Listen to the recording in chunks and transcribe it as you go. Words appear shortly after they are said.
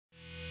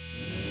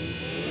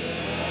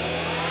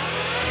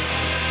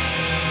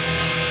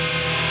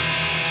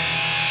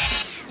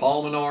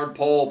Paul Menard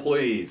pole,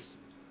 please.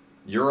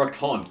 You're a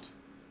cunt.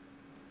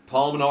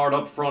 Paul Menard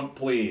up front,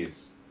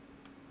 please.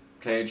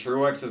 Okay,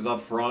 Truex is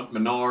up front.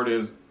 Menard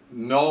is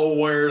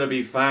nowhere to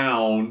be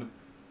found.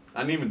 I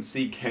didn't even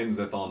see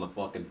Kenseth on the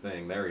fucking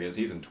thing. There he is.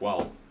 He's in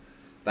 12th.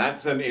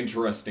 That's an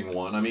interesting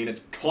one. I mean,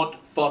 it's cunt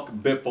fuck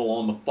Biffle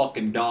on the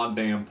fucking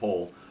goddamn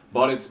pole.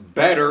 But it's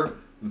better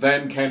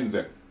than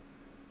Kenseth.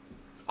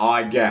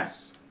 I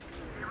guess.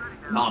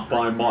 Not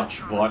by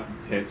much, but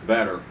it's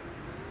better.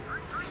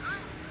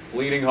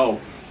 Fleeting hope.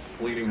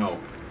 Fleeting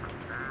hope.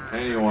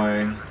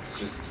 Anyway, let's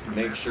just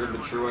make sure the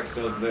Truex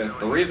does this.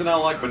 The reason I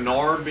like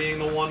Menard being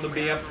the one to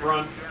be up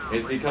front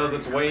is because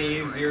it's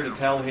way easier to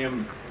tell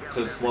him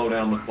to slow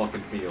down the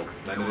fucking field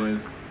than it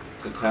is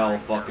to tell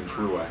fucking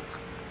Truex.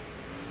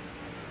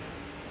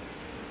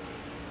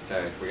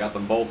 Okay, we got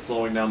them both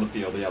slowing down the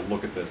field. Yeah,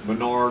 look at this.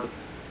 Menard,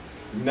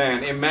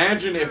 man,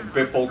 imagine if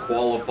Biffle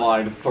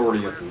qualified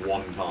 30th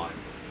one time.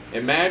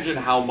 Imagine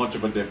how much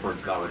of a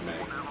difference that would make.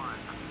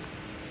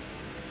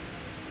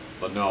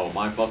 But no,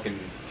 my fucking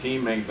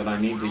teammate that I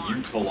need to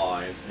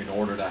utilize in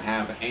order to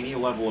have any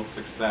level of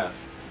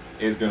success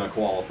is gonna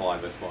qualify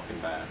this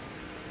fucking bad.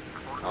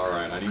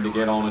 Alright, I need to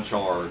get on a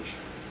charge.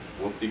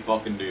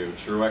 Whoop-de-fucking-do.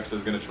 Truex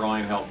is gonna try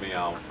and help me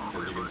out,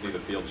 because you can see the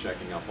field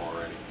checking up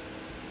already.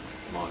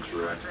 Come on,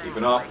 Truex. Keep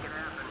it up.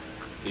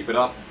 Keep it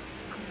up,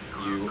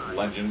 you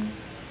legend.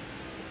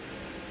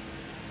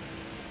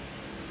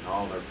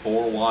 Oh, they're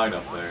 4 wide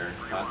up there.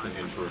 That's an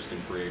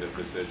interesting creative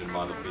decision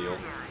by the field.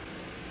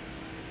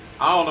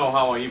 I don't know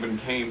how I even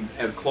came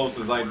as close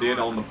as I did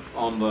on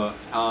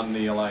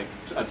the like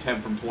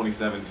attempt from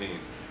 2017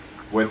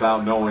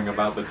 without knowing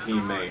about the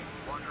teammate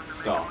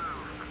stuff.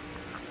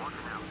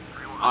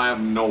 I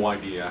have no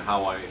idea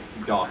how I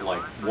got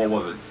like, what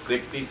was it,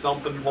 60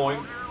 something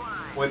points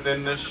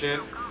within this shit.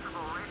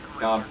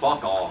 God,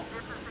 fuck off.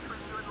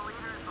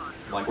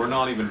 Like, we're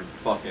not even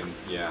fucking,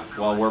 yeah.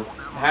 Well, we're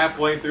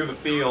halfway through the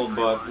field,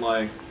 but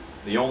like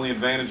the only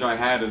advantage I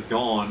had is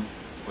gone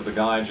with the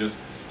guy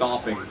just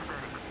stopping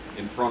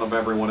in front of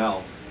everyone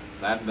else.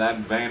 That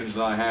advantage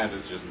that I had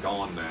is just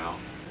gone now.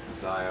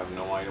 So I have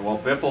no idea. Well,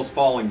 Biffle's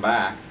falling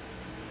back,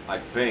 I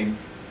think.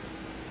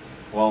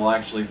 Well,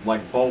 actually,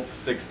 like, both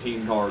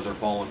 16 cars are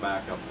falling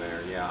back up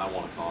there. Yeah, I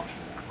want a caution.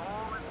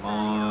 Come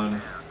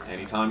on.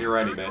 Anytime you're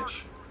ready,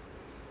 bitch.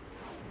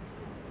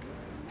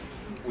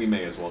 We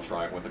may as well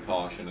try it with a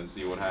caution and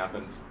see what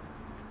happens.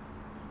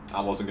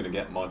 I wasn't going to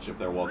get much if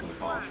there wasn't a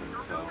caution,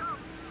 so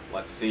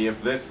let's see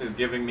if this is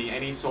giving me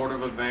any sort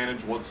of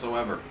advantage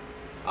whatsoever.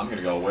 I'm going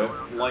to go with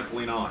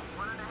likely not.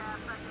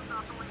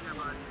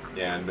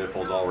 Yeah, and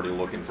Biffle's already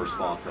looking for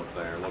spots up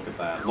there. Look at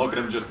that. Look at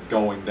him just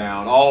going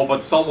down. Oh,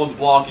 but someone's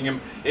blocking him.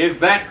 Is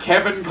that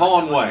Kevin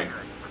Conway?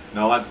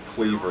 No, that's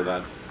Cleaver.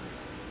 That's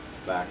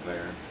back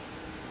there.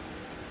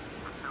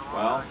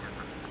 Well,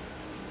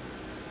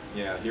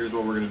 yeah, here's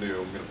what we're going to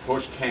do. I'm going to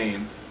push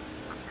Kane.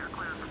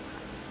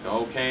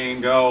 Go,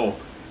 Kane, go.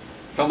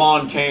 Come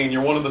on, Kane.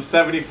 You're one of the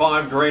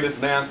 75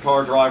 greatest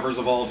NASCAR drivers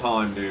of all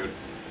time, dude.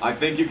 I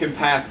think you can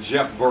pass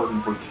Jeff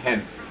Burton for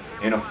 10th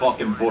in a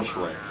fucking Busch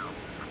race.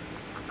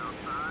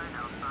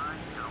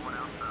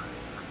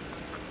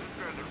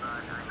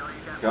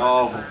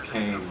 Go,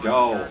 Kane,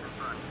 go.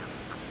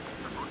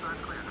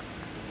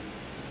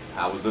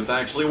 How is this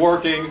actually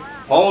working?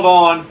 Hold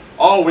on.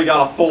 Oh, we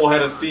got a full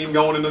head of steam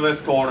going into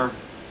this corner.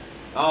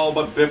 Oh,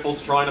 but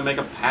Biffle's trying to make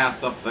a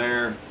pass up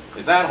there.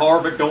 Is that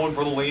Harvick going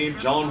for the lead?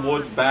 John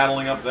Wood's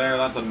battling up there.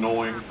 That's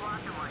annoying.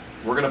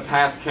 We're going to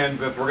pass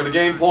Kenseth. We're going to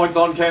gain points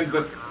on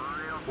Kenseth.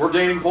 We're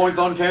gaining points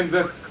on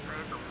Kenseth.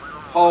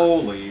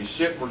 Holy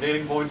shit, we're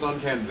gaining points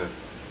on Kenseth.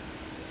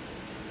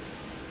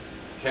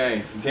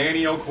 Okay,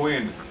 Danny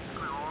O'Quinn.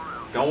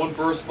 Going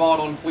for a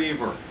spot on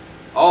Cleaver.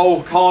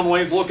 Oh,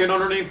 Conway's looking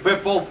underneath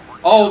Biffle.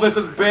 Oh, this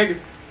is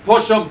big.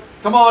 Push him.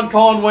 Come on,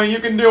 Conway, you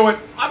can do it.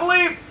 I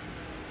believe.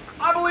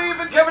 I believe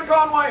in Kevin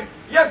Conway.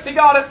 Yes, he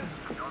got it.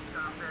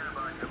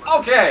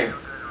 Okay.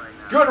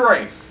 Good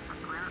race.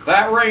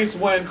 That race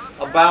went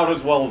about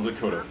as well as it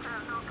could have.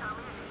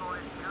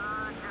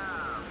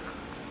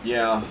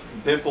 Yeah,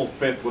 Biffle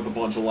 5th with a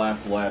bunch of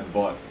laps led,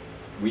 but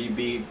we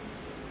beat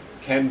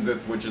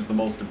Kenseth, which is the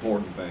most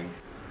important thing.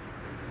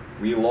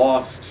 We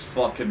lost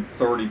fucking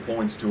 30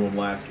 points to him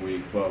last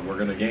week, but we're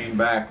gonna gain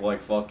back like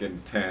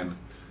fucking 10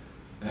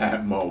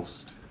 at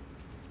most.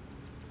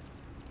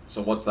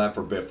 So what's that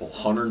for Biffle?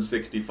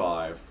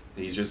 165.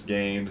 He just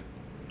gained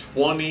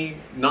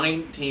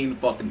 19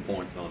 fucking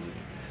points on me.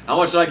 How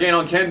much did I gain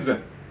on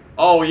Kenseth?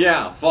 Oh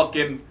yeah,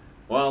 fucking,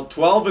 well,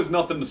 12 is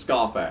nothing to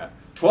scoff at.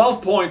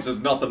 12 points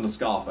is nothing to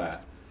scoff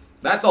at.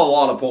 That's a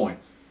lot of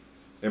points,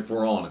 if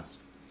we're honest.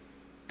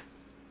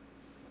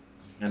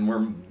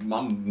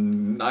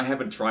 And I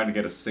haven't tried to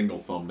get a single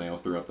thumbnail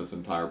throughout this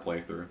entire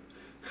playthrough.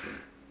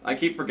 I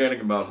keep forgetting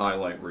about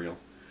highlight reel.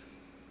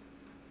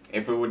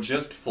 If it would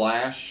just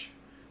flash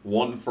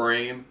one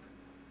frame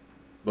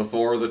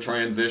before the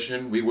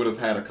transition, we would have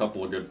had a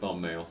couple of good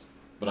thumbnails.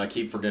 But I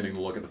keep forgetting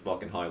to look at the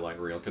fucking highlight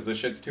reel, because this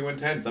shit's too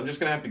intense. I'm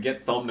just gonna have to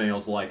get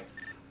thumbnails, like,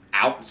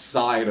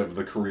 outside of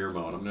the career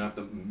mode. I'm gonna have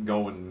to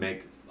go and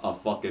make a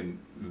fucking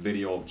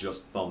video of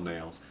just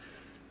thumbnails.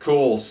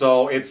 Cool,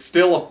 so it's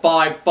still a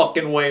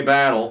 5-fucking-way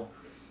battle.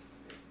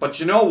 But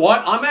you know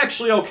what? I'm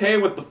actually okay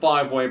with the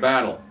 5-way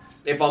battle,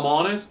 if I'm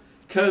honest.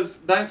 Because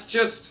that's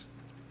just...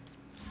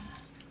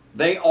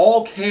 They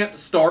all can't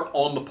start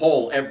on the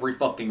pole every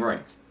fucking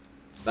race.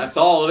 That's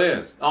all it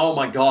is. Oh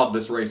my god,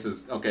 this race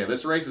is... Okay,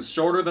 this race is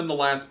shorter than the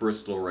last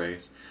Bristol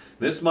race.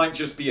 This might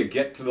just be a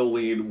get to the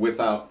lead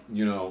without,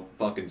 you know,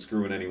 fucking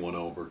screwing anyone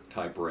over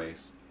type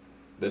race.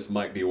 This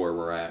might be where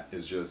we're at,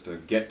 is just a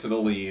get to the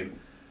lead.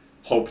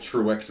 Hope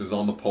Truex is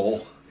on the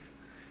pole.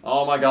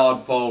 Oh my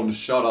god, phone,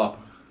 shut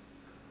up.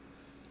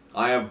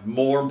 I have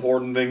more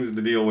important things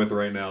to deal with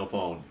right now,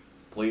 phone.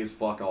 Please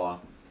fuck off.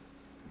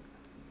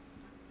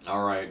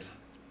 Alright.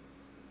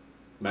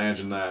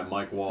 Imagine that,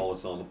 Mike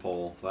Wallace on the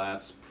pole.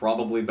 That's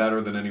probably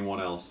better than anyone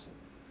else.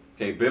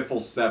 Okay,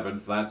 Biffle's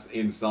 7th, that's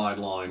inside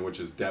line, which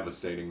is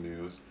devastating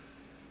news.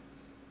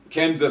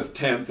 Kenseth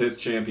 10th, his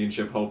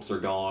championship hopes are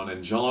gone,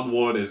 and John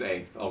Wood is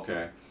 8th.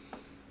 Okay.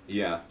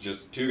 Yeah,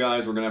 just 2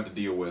 guys we're gonna have to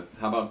deal with.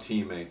 How about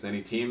teammates?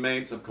 Any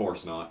teammates? Of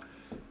course not.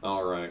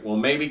 Alright, well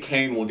maybe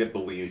Kane will get the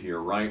lead here,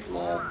 right?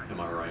 Lol, am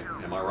I right?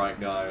 Am I right,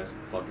 guys?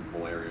 Fucking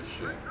hilarious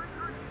shit.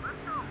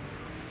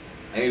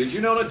 Hey, did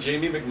you know that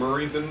Jamie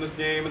McMurray's in this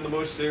game in the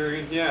Busch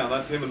Series? Yeah,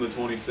 that's him in the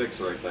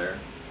 26 right there.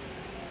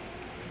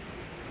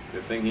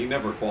 Good thing he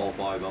never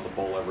qualifies on the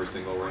pole every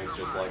single race,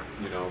 just like,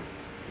 you know,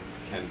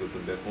 Kenseth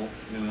and Biffle,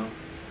 you know?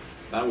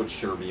 That would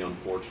sure be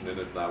unfortunate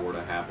if that were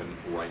to happen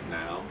right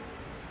now.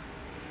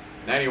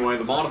 Anyway,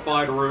 the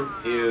modified route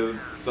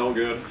is so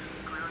good.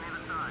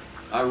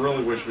 I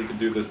really wish we could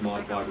do this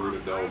modified route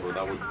at Dover.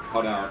 That would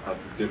cut out a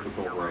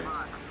difficult race.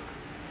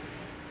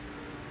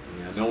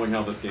 Yeah, knowing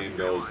how this game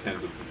goes,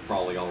 Kenseth is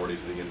probably already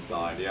to the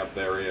inside. Yep,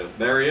 there he is.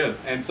 There he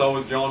is. And so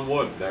is John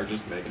Wood. They're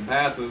just making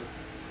passes.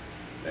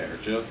 They're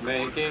just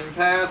making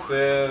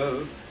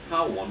passes.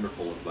 How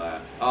wonderful is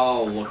that?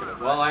 Oh, look at it.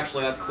 Well,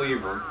 actually, that's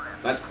Cleaver.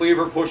 That's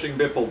Cleaver pushing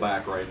Biffle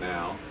back right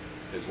now,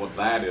 is what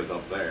that is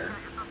up there.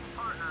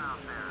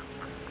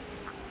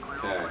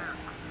 Okay.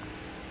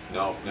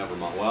 No, never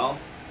mind. Well,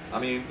 I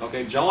mean,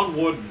 okay, John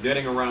Wood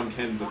getting around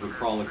Kenseth would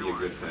probably be a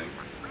good thing.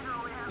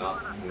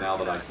 Not now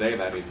that I say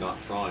that, he's not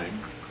trying.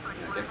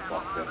 Yeah, get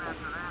fucked, Biffle.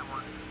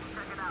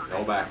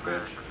 Go back,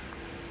 bitch.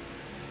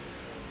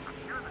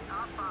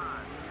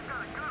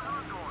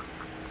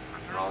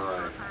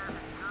 Alright.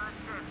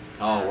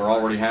 Oh, we're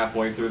already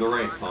halfway through the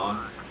race, huh?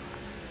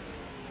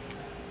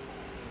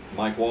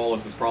 Mike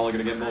Wallace is probably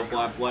going to get most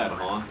laps led,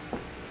 huh?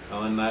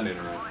 Well, isn't that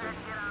interesting?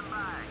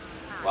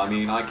 Well, I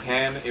mean, I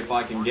can, if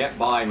I can get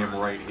by him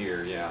right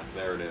here. Yeah,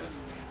 there it is.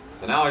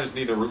 So now I just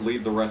need to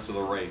lead the rest of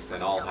the race,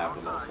 and I'll have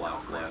the most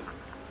laps led.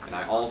 And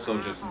I also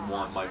just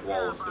want Mike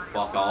Wallace to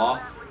fuck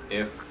off,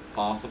 if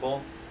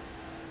possible.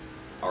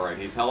 Alright,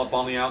 he's held up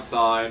on the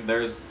outside.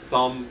 There's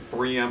some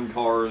 3M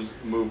cars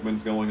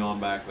movements going on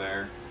back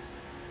there.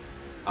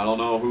 I don't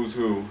know who's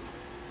who.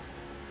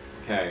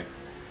 Okay.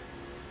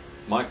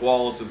 Mike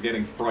Wallace is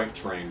getting freight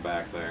trained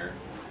back there.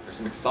 There's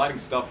some exciting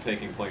stuff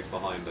taking place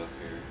behind us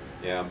here.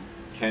 Yeah,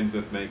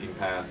 Kenseth making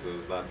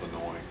passes. That's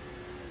annoying.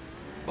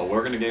 But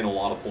we're going to gain a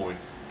lot of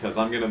points, because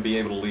I'm going to be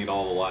able to lead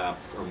all the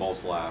laps, or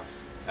most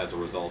laps, as a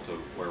result of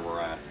where we're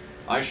at.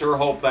 I sure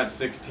hope that's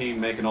 16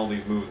 making all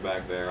these moves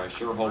back there. I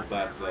sure hope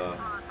that's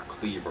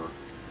Cleaver.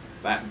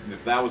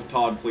 If that was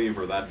Todd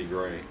Cleaver, that'd be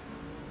great.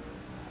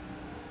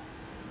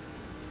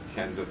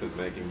 Kenseth is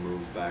making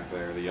moves back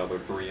there. The other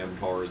 3M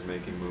car is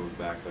making moves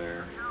back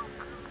there.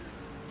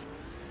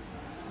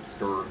 I'm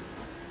scared.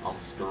 I'm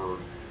scared.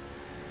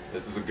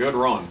 This is a good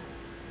run.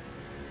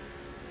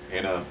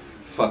 In a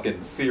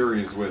fucking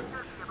series with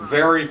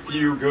very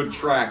few good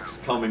tracks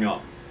coming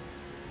up.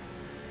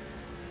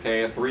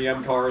 Okay, a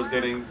 3M car is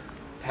getting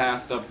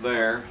passed up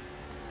there.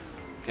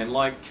 Can,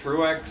 like,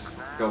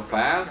 Truex go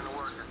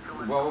fast?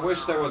 Well, I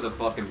wish there was a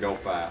fucking go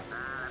fast.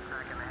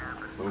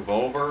 Move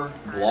over.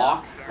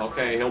 Block.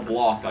 Okay, he'll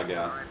block, I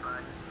guess.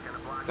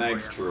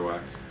 Thanks,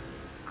 Truex.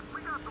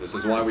 This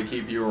is why we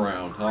keep you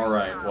around.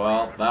 Alright,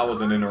 well, that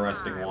was an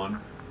interesting one.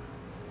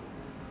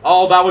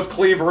 Oh, that was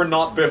Cleaver and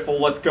not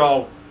Biffle. Let's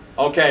go.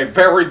 Okay,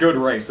 very good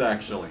race,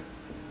 actually.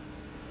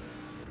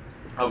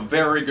 A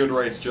very good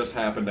race just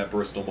happened at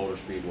Bristol Motor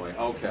Speedway.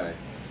 Okay.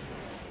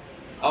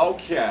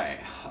 Okay.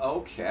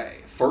 Okay.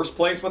 First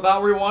place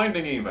without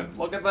rewinding even.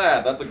 Look at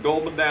that. That's a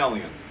gold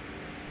medallion.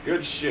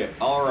 Good shit.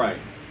 Alright.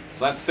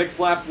 So that's 6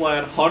 laps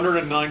led,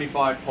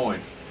 195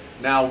 points.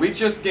 Now, we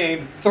just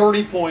gained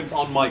 30 points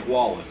on Mike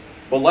Wallace.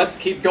 But let's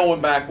keep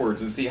going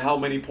backwards and see how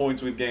many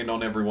points we've gained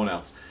on everyone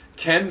else.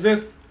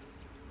 Kenseth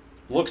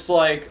looks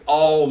like,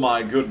 oh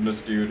my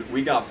goodness, dude.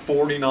 We got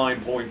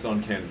 49 points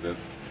on Kenseth.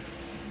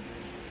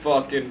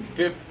 Fucking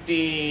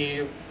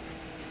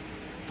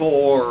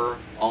 54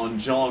 on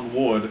John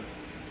Wood.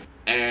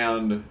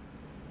 And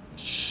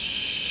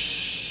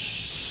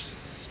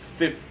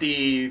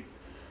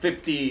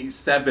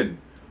 57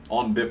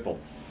 on Biffle.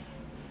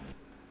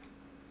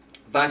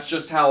 That's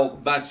just how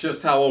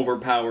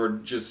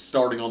overpowered just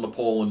starting on the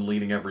pole and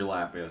leading every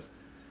lap is.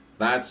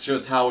 That's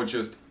just how it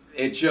just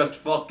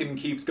fucking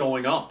keeps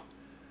going up.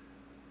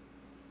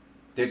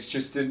 It's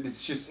just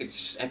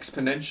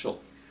exponential.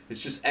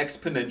 It's just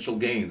exponential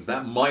gains.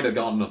 That might have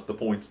gotten us the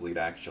points lead,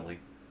 actually.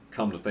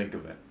 Come to think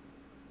of it.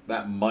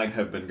 That might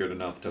have been good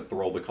enough to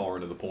throw the car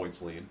into the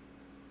points lead.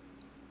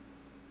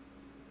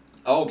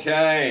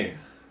 Okay.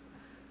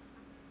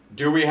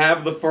 Do we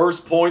have the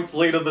first points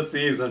lead of the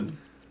season?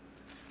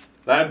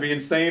 That'd be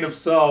insane if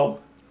so.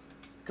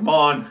 Come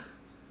on.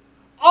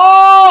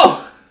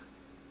 Oh!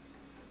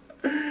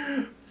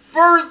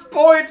 First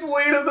points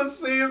lead of the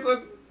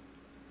season.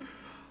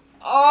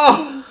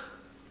 Oh.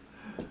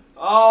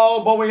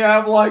 Oh, but we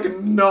have like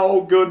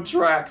no good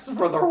tracks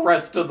for the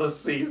rest of the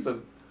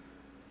season.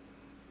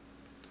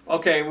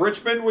 Okay,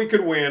 Richmond we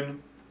could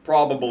win,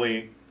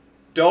 probably.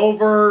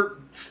 Dover,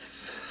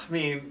 I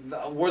mean,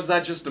 was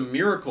that just a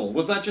miracle?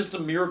 Was that just a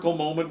miracle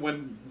moment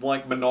when,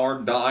 like,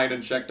 Menard died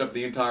and checked up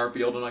the entire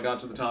field and I got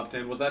to the top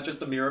 10? Was that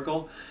just a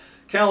miracle?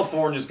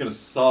 California's gonna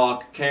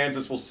suck.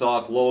 Kansas will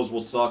suck. Lowe's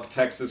will suck.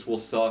 Texas will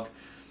suck.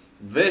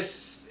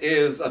 This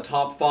is a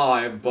top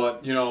 5,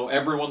 but, you know,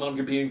 everyone that I'm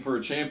competing for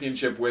a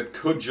championship with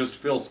could just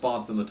fill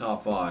spots in the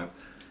top 5.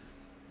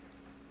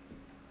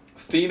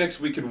 Phoenix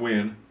we can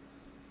win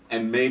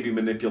and maybe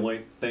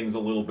manipulate things a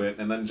little bit,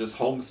 and then just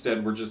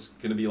Homestead, we're just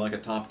gonna be like a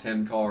top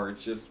 10 car.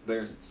 It's just,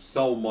 there's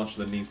so much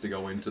that needs to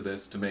go into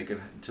this to make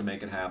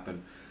it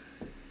happen.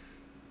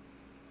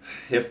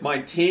 If my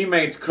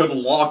teammates could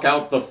lock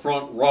out the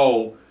front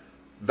row,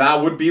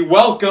 that would be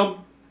welcome.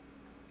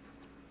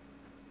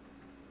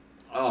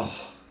 Oh,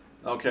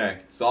 okay,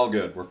 it's all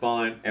good. We're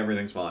fine.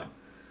 Everything's fine.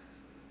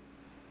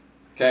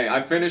 Okay, I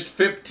finished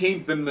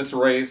 15th in this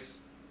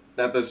race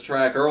at this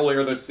track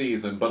earlier this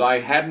season, but I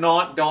had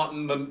not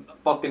gotten the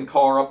fucking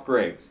car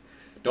upgrades.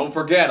 Don't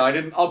forget, I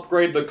didn't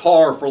upgrade the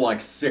car for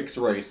like 6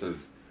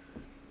 races.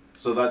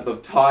 So that the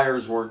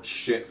tires weren't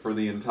shit for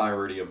the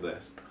entirety of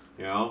this,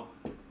 you know?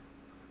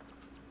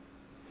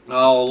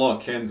 Oh,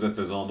 look, Kenseth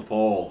is on the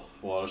pole.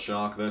 What a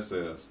shock this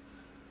is.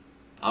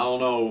 I don't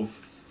know.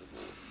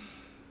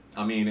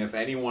 I mean, if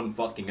anyone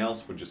fucking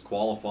else would just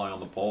qualify on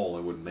the pole,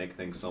 it would make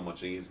things so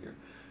much easier.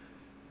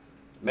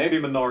 Maybe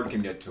Menard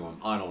can get to him.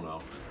 I don't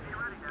know.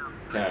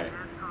 Okay.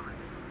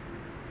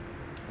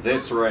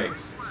 This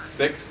race,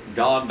 6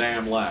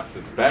 goddamn laps.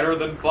 It's better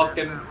than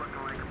fucking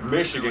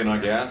Michigan, I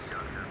guess.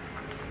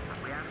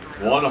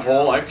 1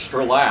 whole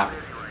extra lap.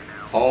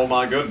 Oh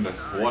my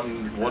goodness.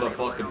 What a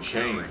fucking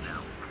change.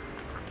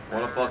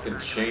 What a fucking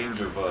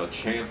change of a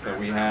chance that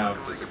we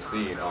have to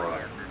succeed.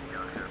 Alright.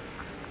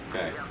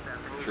 Okay.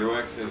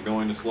 Truex is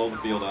going to slow the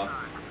field up.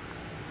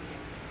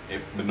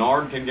 If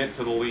Menard can get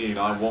to the lead,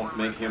 I won't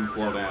make him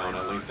slow down,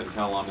 at least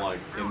until I'm, like,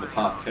 in the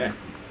top 10.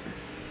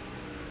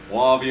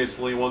 Well,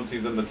 obviously, once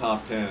he's in the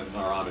top 10,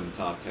 or I'm in the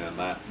top 10,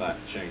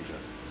 that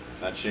changes.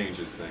 That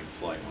changes things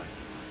slightly.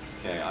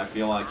 Okay, I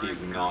feel like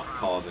he's not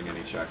causing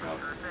any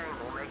checkups.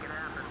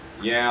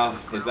 Yeah,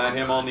 is that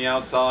him on the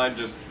outside,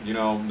 just, you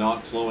know,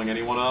 not slowing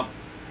anyone up?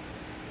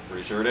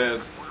 Pretty sure it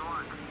is.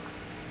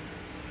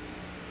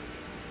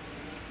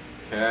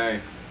 Okay,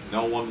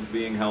 no one's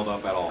being held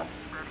up at all.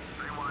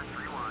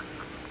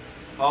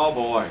 Oh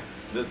boy,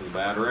 this is a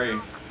bad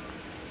race.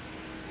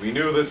 We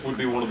knew this would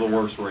be one of the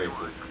worst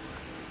races.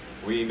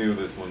 We knew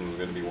this one was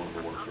going to be one of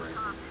the worst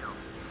races.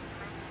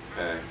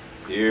 Okay,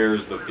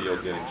 here's the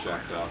field getting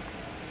checked up.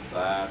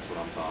 That's what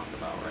I'm talking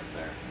about right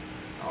there.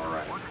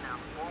 Alright.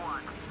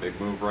 Big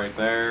move right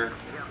there.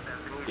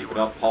 Keep it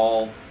up,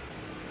 Paul.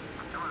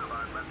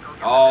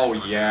 Oh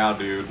yeah,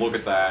 dude, look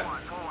at that.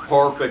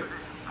 Perfect,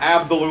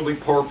 absolutely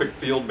perfect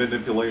field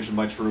manipulation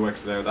by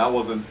Truex there. That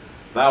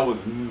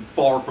was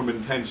far from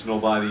intentional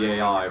by the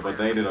AI, but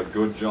they did a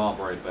good job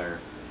right there.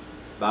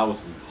 That was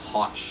some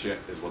hot shit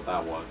is what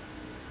that was.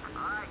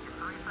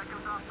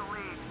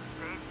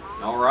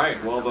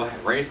 Alright, well the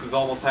race is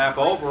almost half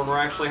over and we're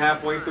actually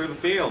halfway through the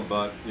field,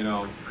 but, you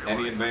know,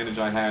 any advantage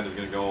I had is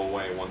going to go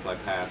away once I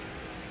pass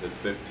this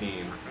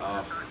 15.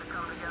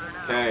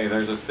 Okay,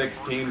 there's a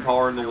 16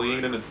 car in the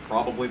lead and it's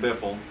probably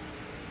Biffle,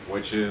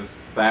 which is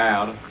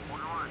bad.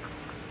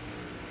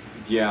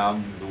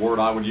 Yeah, the word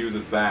I would use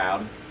is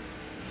bad.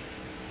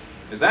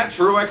 Is that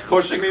Truex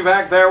pushing me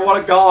back there?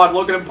 What a god,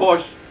 look at him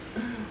push.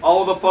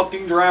 Oh, the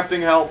fucking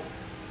drafting help.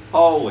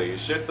 Holy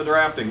shit, the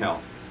drafting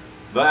help.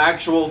 The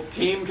actual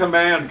team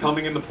command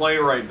coming into play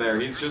right there.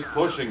 He's just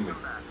pushing me.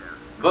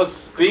 The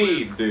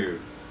speed,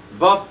 dude.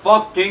 The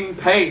fucking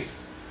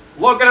pace.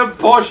 Look at him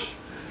push.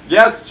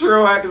 Yes,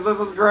 Truex, this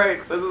is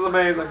great. This is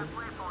amazing.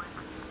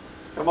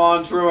 Come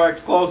on, Truex,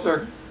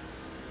 closer.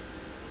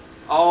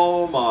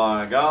 Oh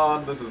my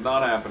god, this is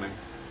not happening.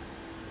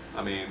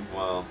 I mean,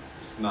 well,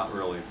 it's not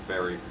really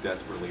very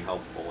desperately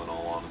helpful in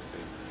all honesty.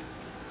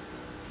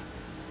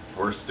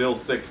 We're still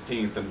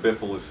 16th and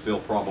Biffle is still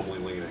probably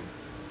leading.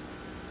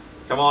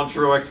 Come on,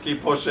 Truex,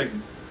 keep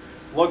pushing.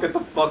 Look at the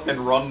fucking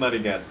run that he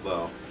gets,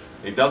 though.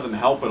 It doesn't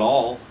help at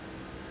all.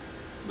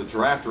 The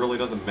draft really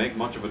doesn't make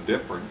much of a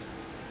difference.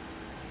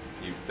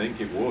 You'd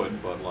think it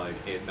would, but, like,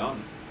 it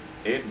done.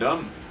 It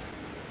done.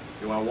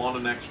 Do I want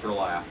an extra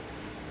lap?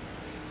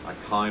 I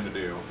kinda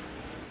do.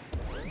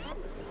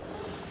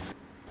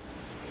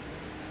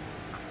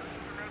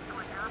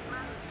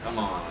 Come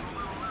on.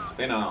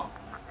 Spin out.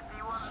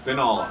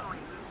 Spinola.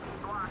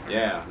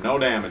 Yeah, no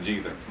damage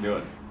either.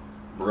 Good.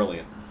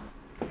 Brilliant.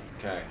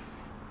 Okay.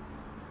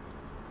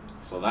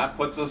 So that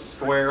puts us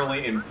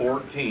squarely in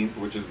 14th,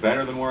 which is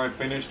better than where I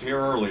finished here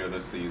earlier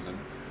this season.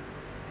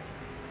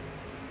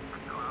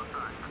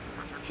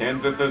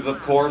 Kenseth is,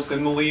 of course,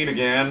 in the lead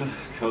again,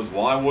 because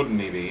why wouldn't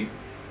he be?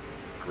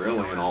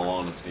 Really, in all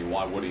honesty,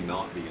 why would he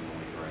not be in the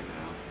lead right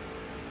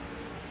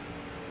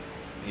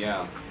now?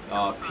 Yeah.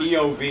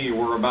 POV,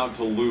 we're about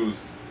to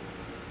lose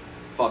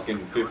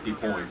fucking 50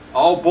 points.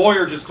 Oh,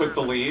 Boyer just took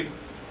the lead.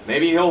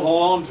 Maybe he'll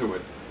hold on to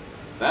it.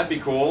 That'd be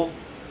cool.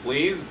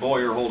 Please,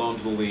 Boyer, hold on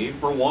to the lead.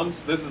 For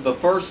once, this is the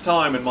first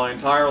time in my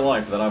entire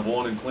life that I've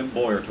wanted Clint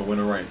Boyer to win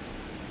a race.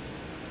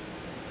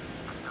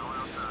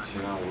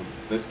 You know,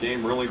 this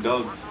game really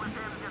does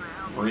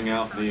bring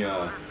out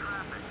the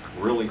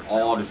really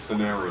odd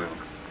scenarios.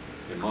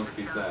 It must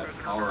be said.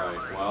 Alright,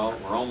 well,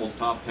 we're almost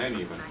top 10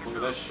 even. Look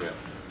at this shit.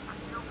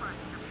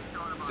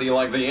 See,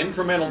 like, the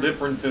incremental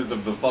differences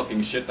of the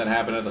fucking shit that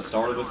happened at the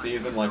start of the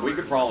season, like, we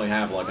could probably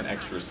have, like, an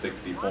extra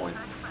 60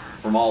 points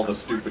from all the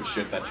stupid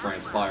shit that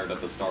transpired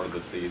at the start of the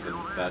season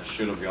that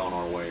should have gone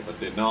our way, but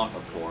did not,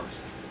 of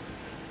course.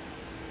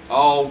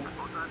 Oh,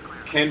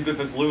 Kenseth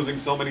is losing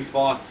so many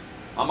spots.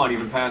 I might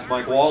even pass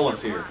Mike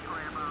Wallace here.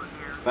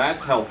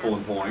 That's helpful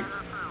in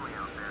points.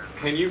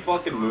 Can you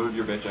fucking move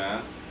your bitch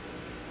ass?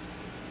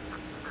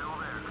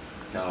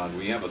 God,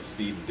 we have a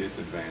speed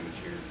disadvantage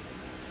here.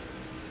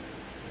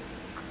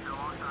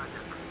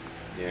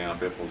 Yeah,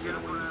 Biffle's gonna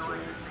win this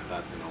race.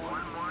 That's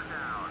annoying.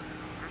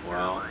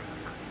 Well,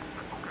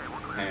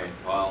 hey,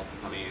 well,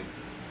 I mean,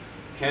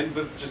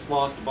 Kenseth just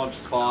lost a bunch of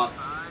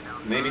spots.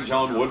 Maybe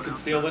John Wood could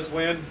steal this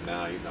win?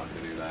 Nah, he's not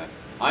gonna do that.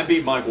 I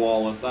beat Mike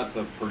Wallace. That's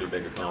a pretty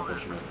big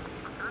accomplishment.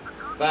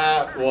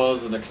 That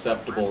was an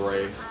acceptable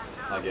race,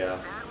 I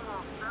guess.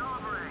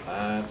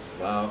 That's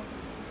about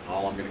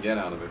all I'm gonna get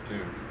out of it,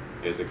 too,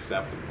 is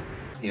acceptable.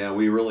 Yeah,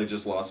 we really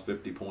just lost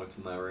 50 points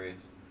in that race.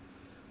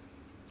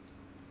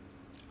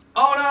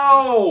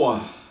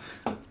 Oh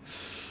no!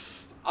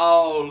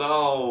 Oh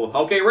no.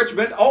 Okay,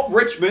 Richmond. Oh,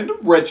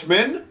 Richmond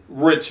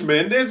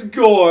is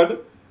good.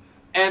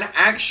 An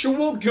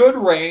actual good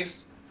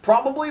race.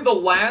 Probably the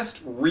last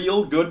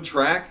real good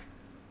track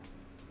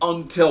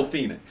until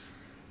Phoenix.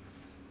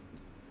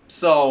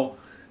 So,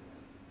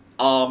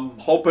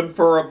 hoping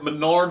for a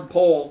Menard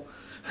pole.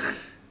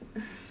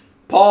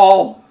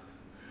 Paul.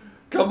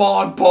 Come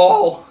on,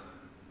 Paul.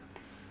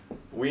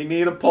 We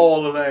need a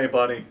pole today,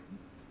 buddy.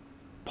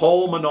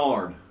 Pole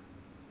Menard.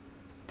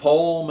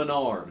 Pole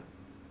Menard.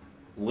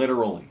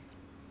 Literally.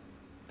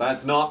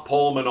 That's not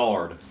Pole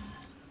Menard.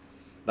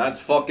 That's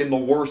fucking the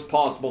worst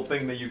possible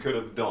thing that you could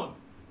have done.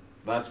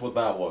 That's what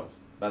that was.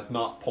 That's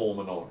not Pole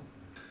Menard.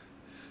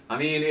 I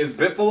mean, is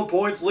Biffle a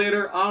points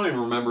leader? I don't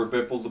even remember if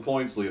Biffle's the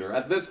points leader.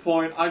 At this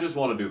point, I just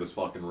want to do this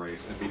fucking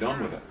race and be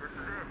done with it.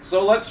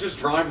 So let's just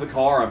drive the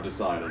car, I've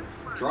decided.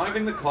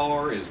 Driving the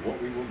car is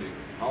what we will do.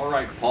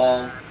 Alright,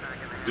 Paul.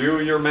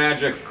 Do your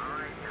magic.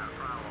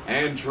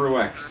 And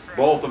Truex.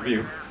 Both of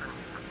you.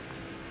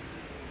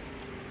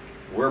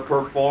 We're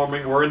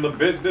performing. We're in the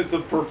business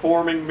of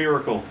performing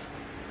miracles.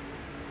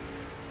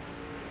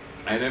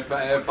 And if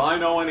I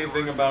know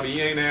anything about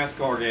EA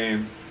NASCAR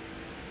games,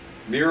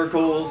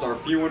 miracles are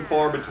few and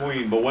far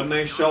between. But when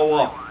they show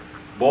up,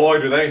 boy,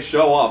 do they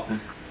show up.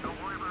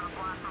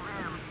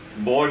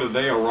 Boy, do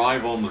they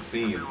arrive on the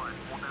scene.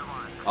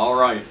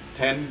 Alright,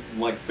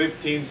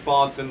 15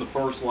 spots in the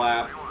first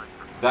lap.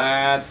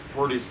 That's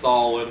pretty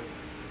solid.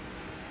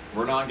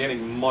 We're not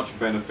getting much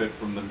benefit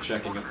from them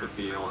checking up the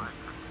field.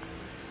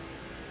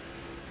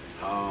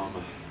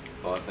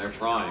 But they're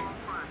trying.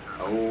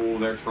 Oh,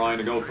 they're trying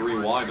to go 3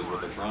 wide is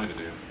what they're trying to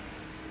do.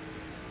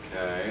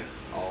 Okay,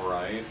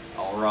 alright,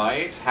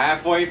 alright.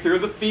 Halfway through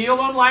the field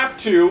on lap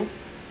 2.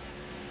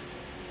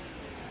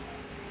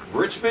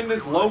 Richmond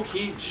is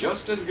low-key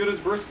just as good as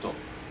Bristol.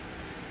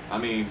 I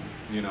mean,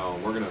 you know,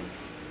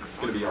 it's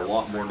gonna be a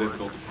lot more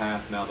difficult to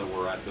pass now that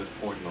we're at this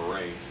point in the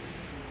race.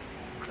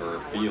 Or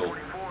field.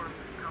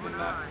 In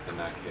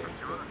that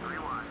case, but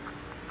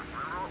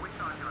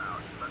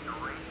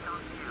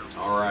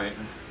alright.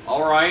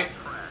 Alright.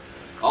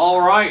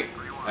 Alright.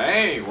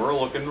 Hey, we're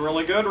looking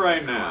really good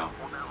right now.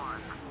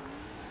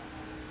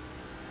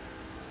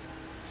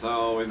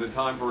 So, is it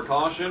time for a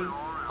caution?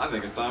 I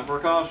think it's time for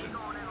a caution.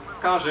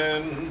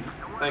 Caution!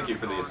 Thank you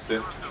for the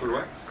assist,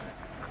 Truex.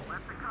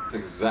 That's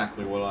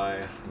exactly what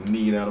I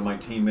need out of my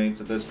teammates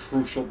at this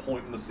crucial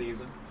point in the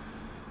season.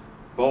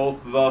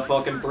 Both the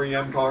fucking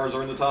 3M cars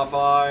are in the top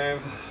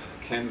 5.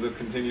 Kenseth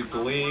continues to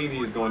lead.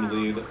 He's going to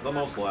lead the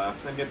most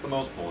laps and get the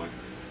most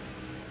points.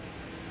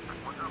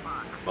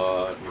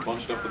 But we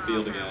bunched up the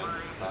field again.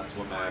 That's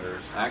what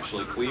matters.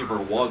 Actually, Cleaver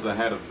was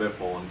ahead of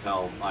Biffle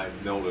until I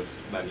noticed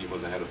that he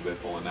was ahead of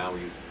Biffle, and now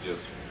he's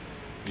just,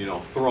 you know,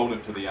 thrown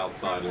it to the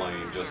outside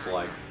lane, just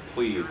like,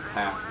 please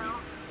pass me.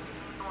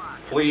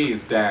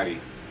 Please,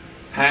 Daddy.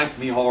 Pass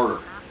me harder.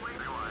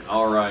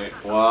 Alright,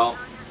 well,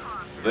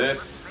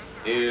 this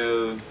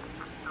is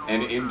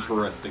an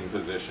interesting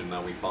position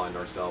that we find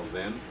ourselves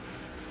in.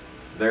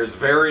 There's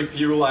very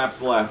few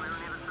laps left.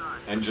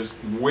 And just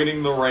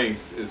winning the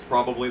race is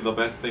probably the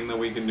best thing that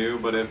we can do.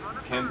 But if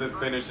Kenseth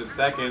finishes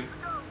second,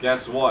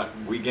 guess what?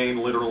 We gain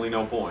literally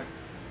no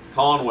points.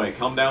 Conway,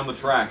 come down the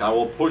track. I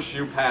will push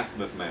you past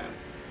this man.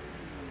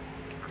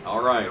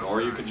 Alright,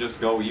 or you could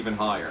just go even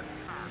higher.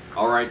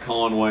 Alright,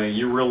 Conway,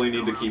 you really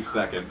need to keep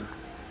second.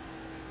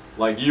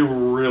 Like, you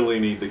really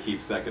need to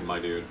keep second, my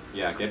dude.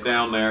 Yeah, get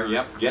down there.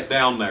 Yep, get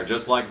down there,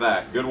 just like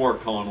that. Good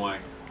work, Conway.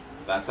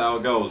 That's how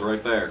it goes,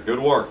 right there. Good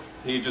work.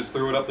 He just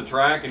threw it up the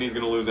track, and he's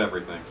gonna lose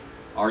everything.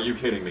 Are you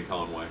kidding me,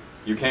 Conway?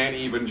 You can't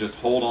even just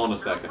hold on a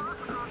second.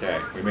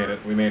 Okay, we made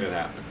it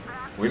happen.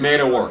 We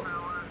made it work.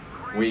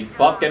 We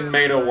fucking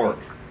made it work.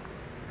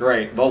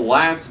 Great, the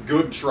last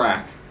good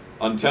track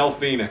until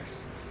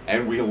Phoenix,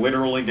 and we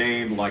literally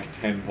gained like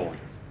 10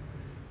 points.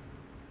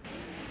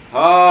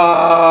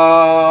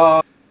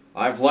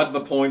 I've led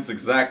the points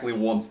exactly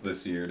once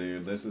this year,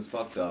 dude. This is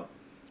fucked up.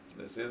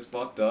 This is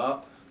fucked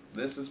up.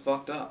 This is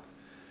fucked up.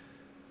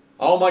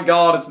 Oh my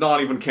god, it's not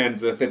even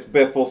Kenseth. It's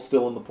Biffle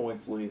still in the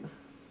points lead.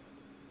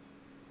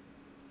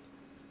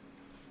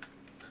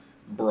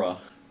 Bruh.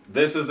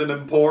 This is an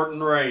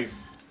important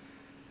race.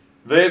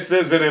 This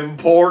is an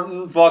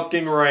important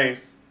fucking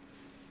race.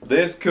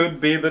 This could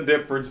be the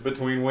difference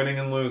between winning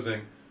and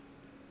losing.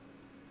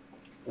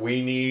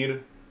 We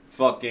need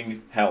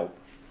fucking help.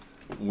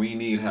 We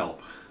need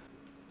help.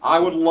 I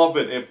would love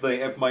it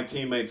if my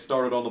teammates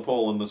started on the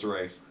pole in this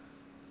race.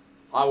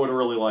 I would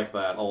really like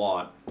that a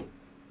lot.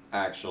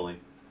 Actually.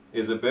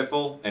 Is it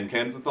Biffle and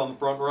Kenseth on the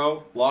front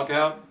row?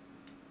 Lockout?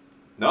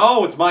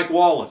 No, it's Mike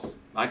Wallace.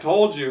 I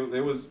told you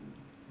it was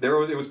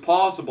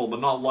possible, but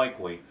not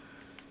likely.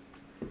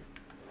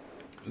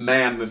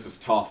 Man, this is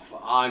tough.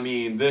 I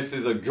mean, this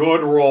is a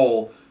good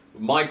roll.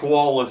 Mike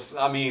Wallace,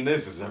 I mean,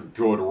 this is a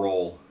good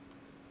roll.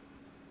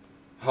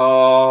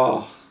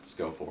 Oh, let's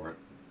go for it.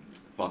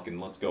 Fucking,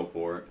 let's go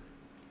for it.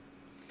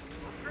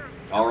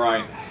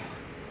 Alright.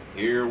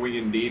 Here we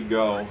indeed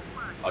go.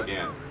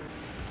 Again.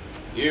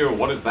 Ew,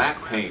 what is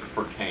that paint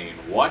for Kane?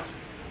 What?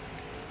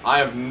 I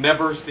have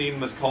never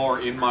seen this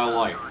car in my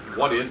life.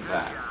 What is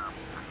that?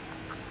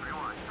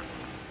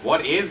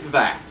 What is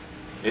that?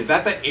 Is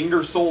that the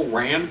Ingersoll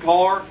Rand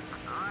car?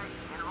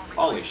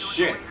 Holy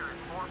shit.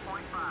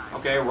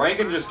 Okay,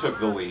 Reagan just took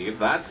the lead.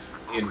 That's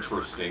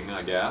interesting,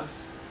 I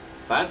guess.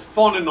 That's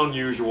fun and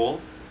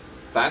unusual.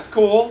 That's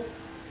cool.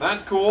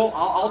 That's cool.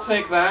 I'll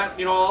take that.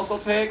 You know, I'll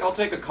take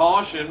a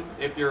caution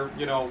if you're,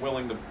 you know,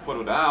 willing to put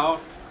it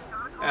out.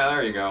 Yeah,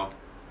 there you go.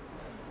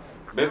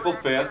 Biffle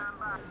 5th.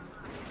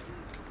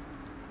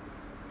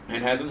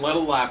 And hasn't led a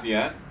lap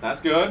yet.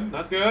 That's good.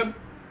 That's good.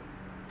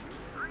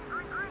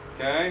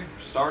 Okay,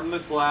 starting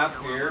this lap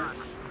here.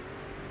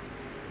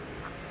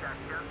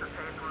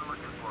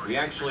 We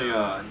actually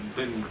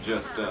didn't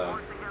just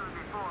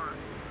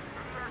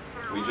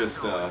we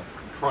just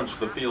crunched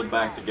the field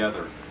back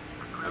together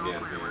again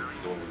here.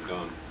 So what we've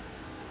done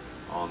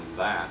on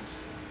that.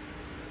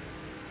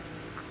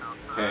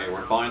 Okay,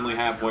 we're finally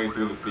halfway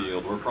through the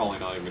field. We're probably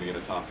not even going to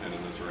get a top 10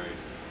 in this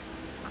race.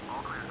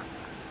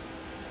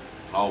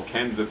 Oh,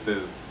 Kenseth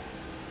is...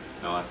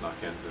 No, that's not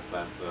Kenseth.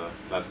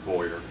 That's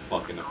Boyer.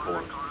 Fucking of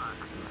course.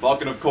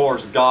 Fucking of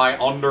course. Guy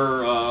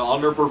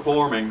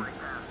underperforming.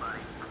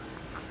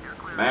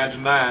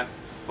 Imagine that.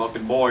 It's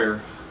fucking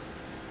Boyer.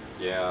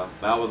 Yeah,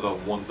 that was a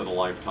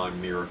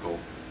once-in-a-lifetime miracle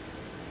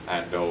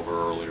at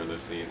Dover earlier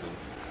this season.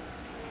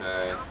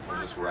 Okay,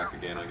 we'll just wreck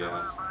again, I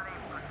guess.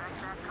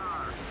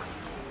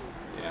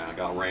 Yeah, I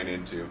got ran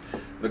into.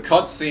 The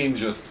cutscene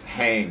just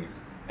hangs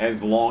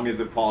as long as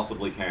it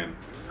possibly can.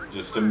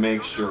 Just to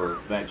make sure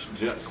that,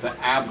 just to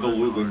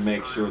absolutely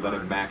make sure that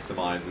it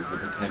maximizes the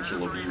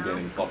potential of you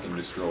getting fucking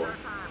destroyed.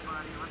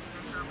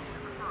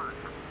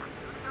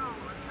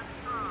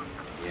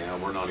 Yeah,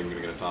 we're not even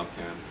gonna get a top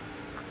 10.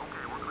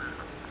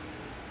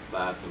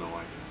 That's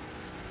annoying.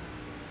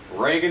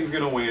 Reagan's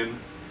gonna win.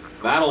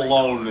 That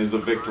alone is a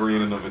victory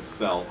in and of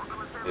itself.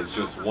 It's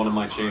just one of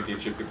my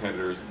championship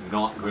competitors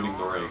not winning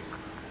the race.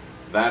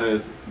 That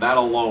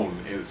alone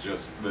is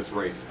just this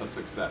race a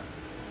success.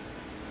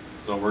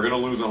 So we're gonna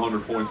lose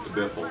 100 points to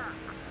Biffle,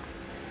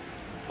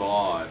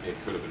 but it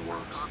could have been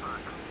worse.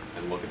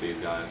 And look at these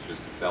guys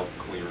just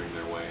self-clearing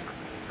their way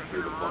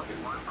through the fucking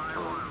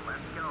turn.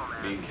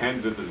 I mean,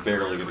 Kenseth is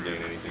barely gonna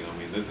gain anything. I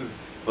mean, this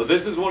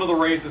is one of the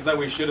races that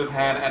we should have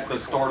had at the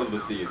start of the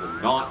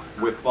season, not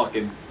with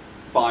fucking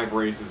 5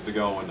 races to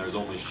go and there's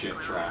only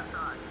shit tracks.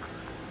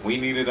 We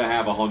needed to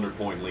have a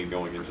 100-point lead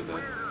going into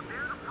this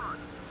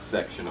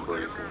section of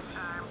races.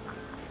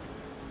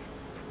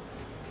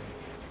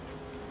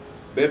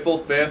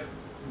 Biffle 5th,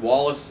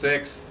 Wallace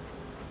 6th,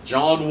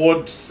 John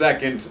Wood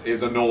 2nd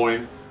is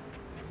annoying.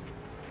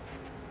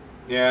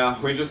 Yeah,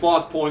 we just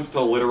lost points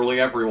to literally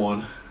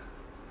everyone.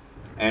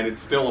 And it's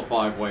still a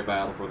 5-way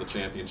battle for the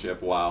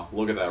championship. Wow,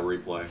 look at that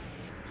replay.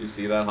 You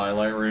see that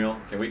highlight reel?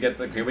 Can we get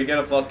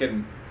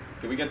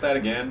that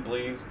again,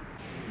 please?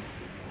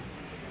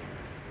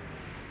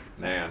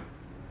 Man,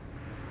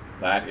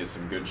 that is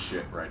some good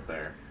shit right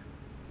there.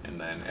 And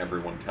then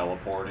everyone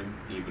teleporting,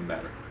 even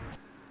better.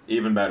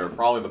 Even better.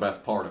 Probably the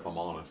best part, if I'm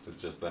honest,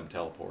 is just them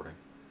teleporting.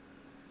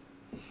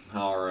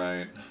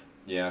 Alright.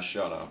 Yeah,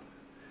 shut up.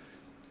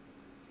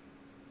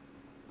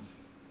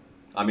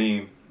 I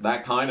mean,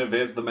 that kind of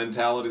is the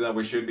mentality that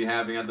we should be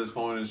having at this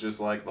point. It's just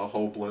like the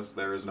hopeless,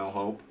 there is no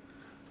hope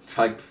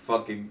type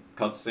fucking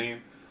cutscene.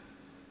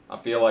 I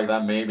feel like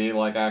that may be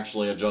like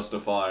actually a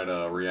justified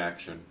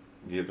reaction,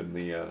 given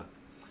the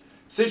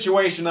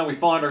situation that we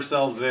find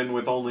ourselves in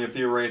with only a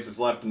few races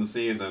left in the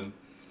season.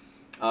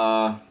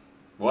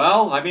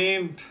 Well, I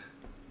mean,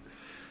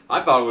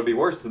 I thought it would be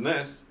worse than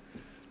this.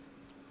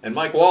 And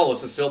Mike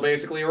Wallace is still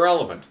basically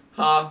irrelevant.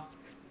 Huh?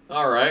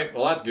 Alright,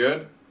 well that's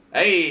good.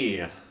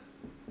 Hey!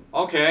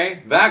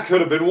 Okay, that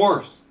could have been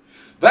worse.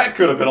 That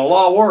could have been a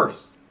lot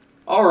worse.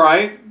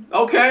 Alright,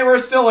 okay, we're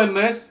still in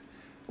this.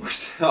 We're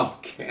still... Oh,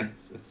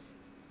 Kansas.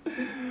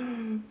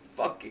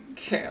 Fucking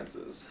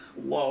Kansas.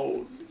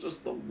 Lows.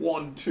 Just the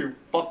 1-2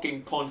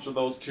 fucking punch of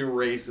those two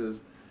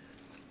races.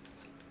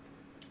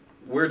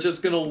 We're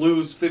just gonna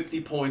lose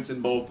 50 points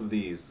in both of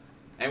these.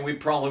 And we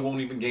probably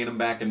won't even gain them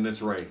back in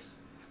this race.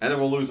 And then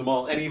we'll lose them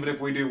all. And even if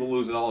we do, we'll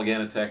lose it all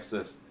again at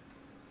Texas.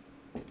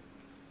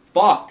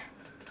 Fuck.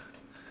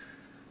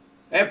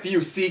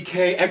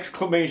 F-U-C-K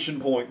exclamation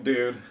point,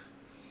 dude.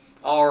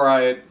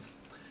 Alright.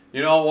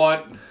 You know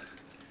what?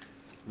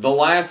 The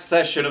last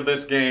session of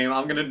this game,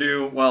 I'm gonna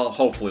do, well,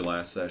 hopefully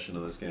last session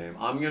of this game,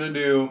 I'm gonna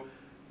do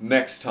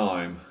next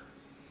time.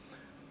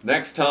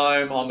 Next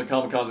time on the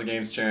Kamikaze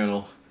Games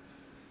channel.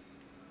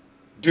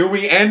 Do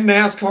we end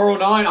NASCAR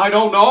 09? I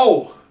don't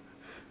know.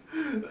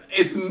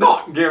 It's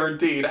not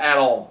guaranteed at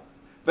all.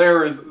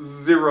 There is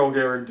zero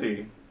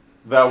guarantee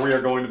that we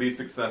are going to be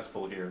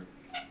successful here.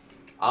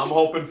 I'm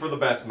hoping for the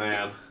best,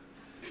 man.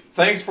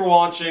 Thanks for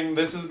watching.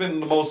 This has been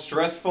the most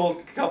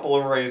stressful couple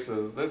of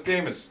races. This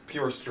game is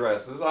pure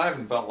stress. I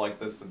haven't felt like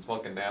this since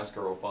fucking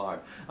NASCAR 05.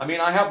 I mean,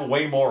 I have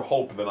way more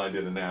hope than I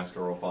did in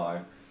NASCAR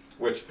 05.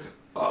 Which,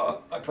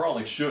 I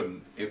probably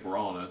shouldn't, if we're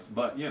honest.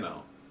 But, you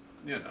know.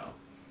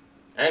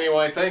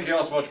 Anyway, thank you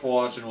all so much for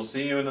watching. We'll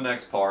see you in the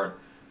next part.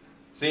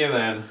 See you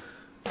then.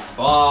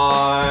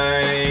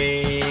 Bye!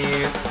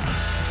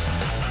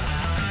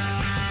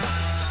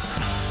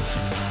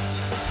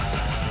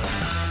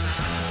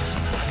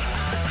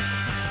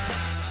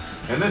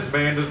 And this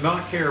man does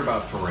not care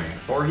about terrain,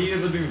 for he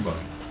is a dune buggy.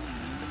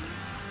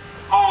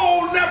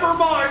 Oh, never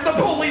mind! The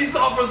police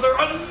officer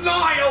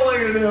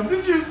annihilated him!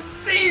 Did you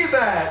see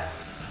that?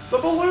 The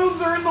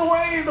balloons are in the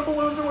way! The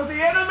balloons are with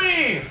the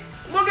enemy!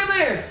 Look at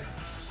this!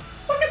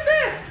 Look at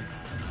this!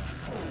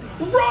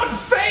 Run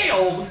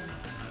failed!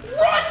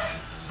 What?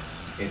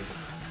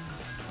 It's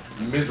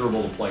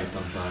miserable to play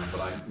sometimes,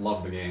 but I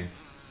love the game.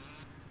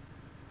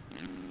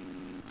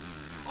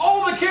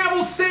 Oh, the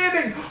camel's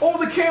standing! Oh,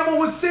 the camel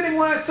was sitting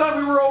last time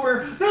we were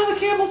over. Now the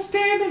camel's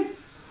standing!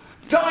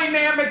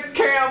 Dynamic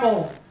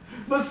camels!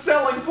 The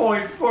selling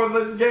point for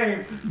this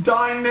game.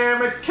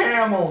 Dynamic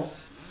camels.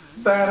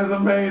 That is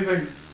amazing.